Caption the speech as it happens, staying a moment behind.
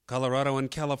Colorado and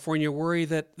California worry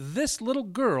that this little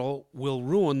girl will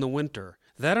ruin the winter.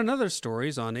 That and other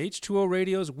stories on H2O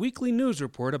Radio's weekly news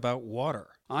report about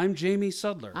water. I'm Jamie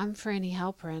Sudler. I'm Franny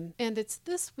Halprin, and it's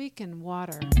This Week in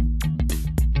Water.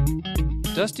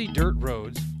 Dusty dirt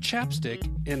roads, chapstick,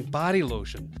 and body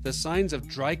lotion. The signs of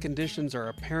dry conditions are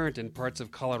apparent in parts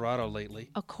of Colorado lately.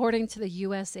 According to the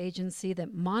U.S. agency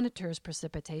that monitors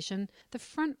precipitation, the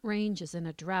Front Range is in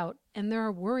a drought, and there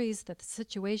are worries that the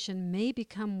situation may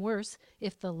become worse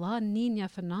if the La Nina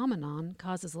phenomenon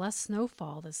causes less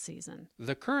snowfall this season.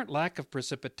 The current lack of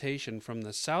precipitation from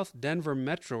the South Denver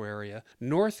metro area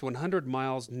north 100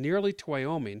 miles nearly to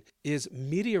Wyoming is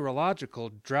meteorological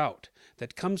drought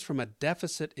that comes from a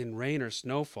deficit in rain or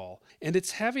snowfall, and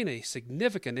it's having a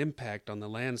significant impact on the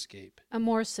landscape. A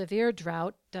more severe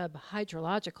drought, dubbed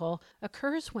hydrological,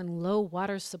 occurs when low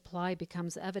water supply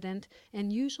becomes evident,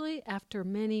 and usually after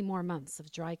many more months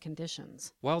of dry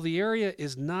conditions. While the area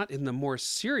is not in the more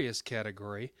serious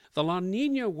category, the La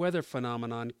Nina weather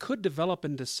phenomenon could develop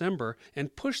in December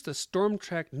and push the storm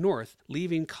track north,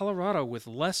 leaving Colorado with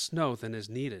less snow than is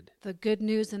needed. The good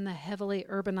news in the heavily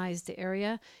urbanized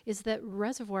area is that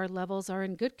reservoir levels are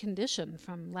in good condition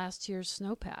from last year's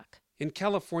snowpack. In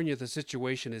California, the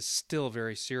situation is still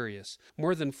very serious.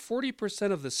 More than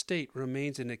 40% of the state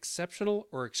remains in exceptional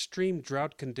or extreme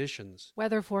drought conditions.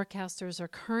 Weather forecasters are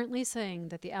currently saying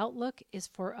that the outlook is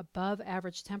for above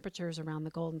average temperatures around the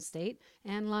Golden State,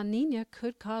 and La Nina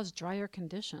could cause drier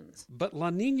conditions. But La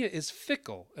Nina is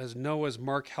fickle, as NOAA's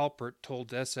Mark Halpert told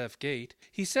SF Gate.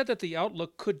 He said that the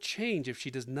outlook could change if she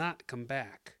does not come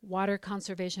back. Water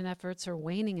conservation efforts are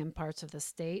waning in parts of the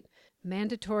state.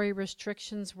 Mandatory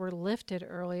restrictions were lifted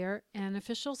earlier, and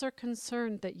officials are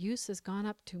concerned that use has gone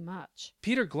up too much.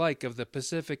 Peter Gleich of the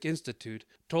Pacific Institute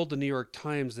told the New York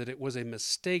Times that it was a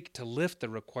mistake to lift the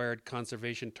required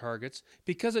conservation targets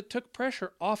because it took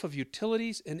pressure off of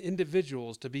utilities and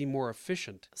individuals to be more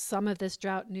efficient. Some of this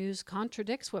drought news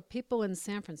contradicts what people in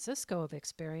San Francisco have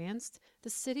experienced. The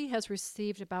city has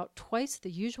received about twice the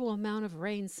usual amount of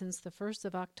rain since the 1st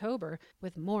of October,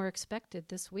 with more expected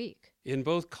this week. In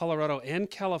both Colorado and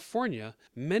California,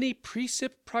 many precip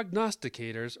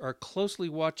prognosticators are closely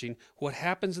watching what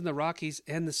happens in the Rockies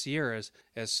and the Sierras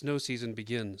as snow season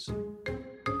begins.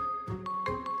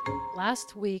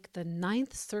 Last week, the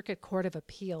Ninth Circuit Court of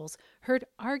Appeals heard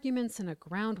arguments in a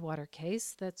groundwater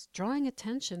case that's drawing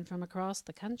attention from across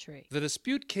the country. The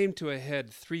dispute came to a head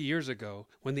 3 years ago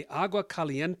when the Agua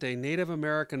Caliente Native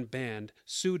American band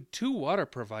sued two water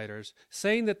providers,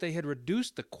 saying that they had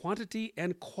reduced the quantity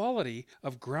and quality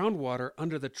of groundwater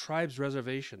under the tribe's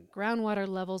reservation. Groundwater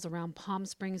levels around Palm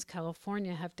Springs,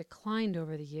 California have declined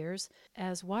over the years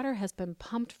as water has been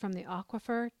pumped from the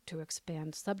aquifer to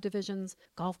expand subdivisions,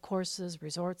 golf courses,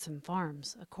 resorts, and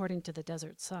farms, according to the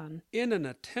Desert Sun. In an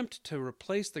attempt to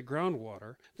replace the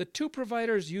groundwater, the two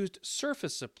providers used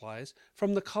surface supplies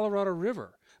from the Colorado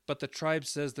River, but the tribe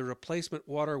says the replacement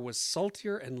water was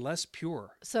saltier and less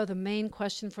pure. So the main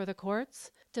question for the courts?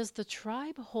 Does the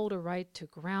tribe hold a right to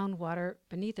groundwater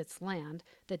beneath its land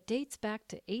that dates back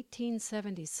to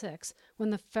 1876 when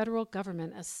the federal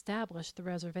government established the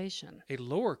reservation? A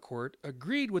lower court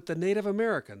agreed with the Native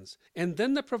Americans, and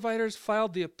then the providers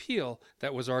filed the appeal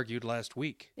that was argued last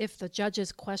week. If the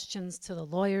judge's questions to the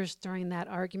lawyers during that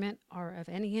argument are of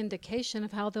any indication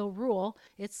of how they'll rule,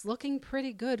 it's looking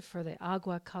pretty good for the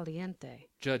Agua Caliente.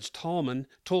 Judge Tallman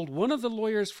told one of the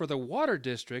lawyers for the water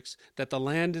districts that the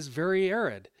land is very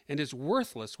arid and is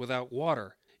worthless without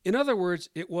water. In other words,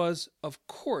 it was, of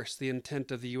course, the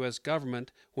intent of the U.S.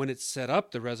 government when it set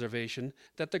up the reservation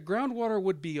that the groundwater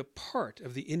would be a part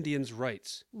of the Indians'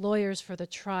 rights. Lawyers for the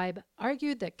tribe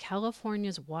argued that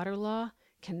California's water law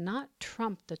cannot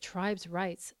trump the tribe's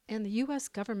rights, and the U.S.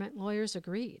 government lawyers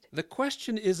agreed. The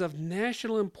question is of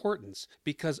national importance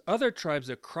because other tribes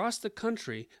across the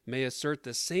country may assert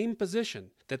the same position,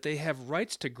 that they have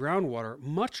rights to groundwater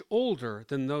much older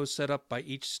than those set up by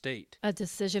each state. A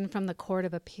decision from the Court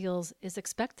of Appeals is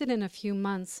expected in a few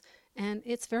months, and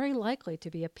it's very likely to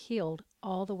be appealed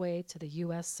all the way to the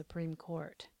U.S. Supreme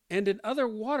Court. And in other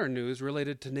water news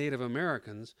related to Native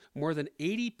Americans, more than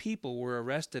 80 people were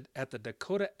arrested at the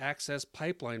Dakota Access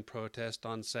Pipeline protest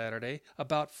on Saturday,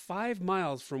 about 5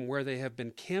 miles from where they have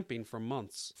been camping for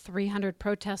months. 300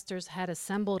 protesters had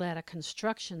assembled at a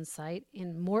construction site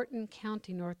in Morton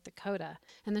County, North Dakota,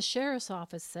 and the sheriff's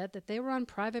office said that they were on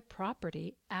private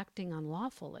property acting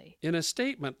unlawfully. In a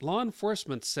statement, law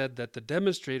enforcement said that the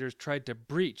demonstrators tried to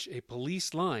breach a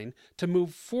police line to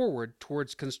move forward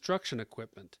towards construction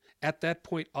equipment. At that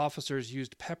point, officers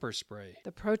used pepper spray.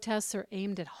 The protests are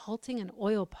aimed at halting an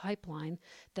oil pipeline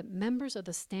that members of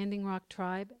the Standing Rock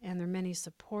tribe and their many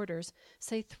supporters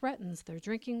say threatens their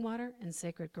drinking water and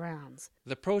sacred grounds.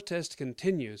 The protest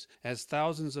continues as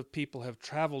thousands of people have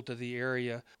traveled to the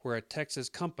area where a Texas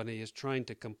company is trying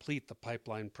to complete the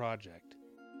pipeline project.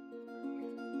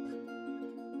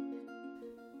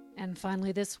 And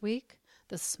finally this week,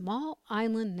 the small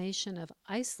island nation of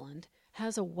Iceland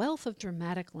has a wealth of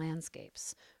dramatic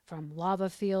landscapes, from lava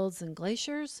fields and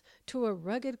glaciers to a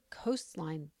rugged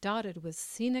coastline dotted with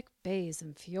scenic bays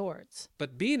and fjords.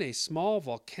 But being a small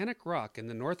volcanic rock in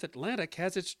the North Atlantic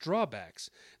has its drawbacks.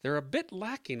 They're a bit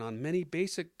lacking on many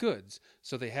basic goods,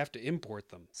 so they have to import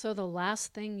them. So the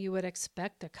last thing you would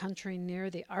expect a country near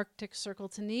the Arctic Circle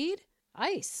to need?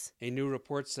 Ice. A new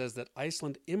report says that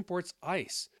Iceland imports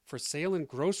ice for sale in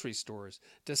grocery stores,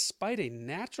 despite a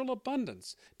natural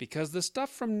abundance, because the stuff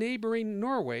from neighboring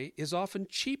Norway is often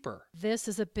cheaper. This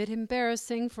is a bit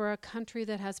embarrassing for a country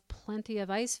that has plenty of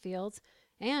ice fields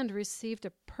and received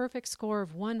a perfect score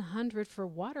of 100 for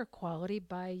water quality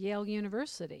by Yale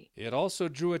University. It also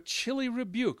drew a chilly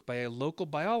rebuke by a local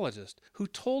biologist who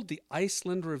told the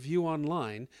Iceland Review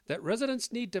Online that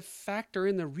residents need to factor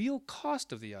in the real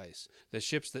cost of the ice. The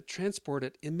ships that transport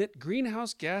it emit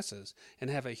greenhouse gases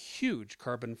and have a huge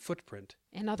carbon footprint.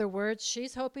 In other words,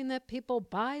 she's hoping that people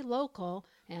buy local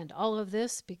and all of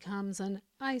this becomes an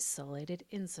isolated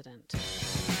incident.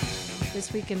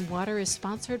 This Week in Water is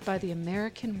sponsored by the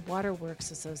American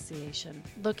Waterworks Association.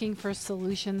 Looking for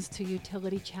solutions to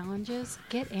utility challenges?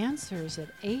 Get answers at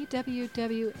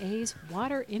AWWA's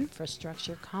Water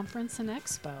Infrastructure Conference and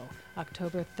Expo,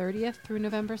 October 30th through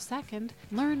November 2nd.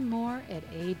 Learn more at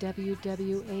awwa.org/H2O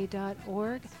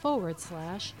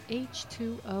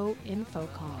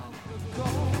Infocom.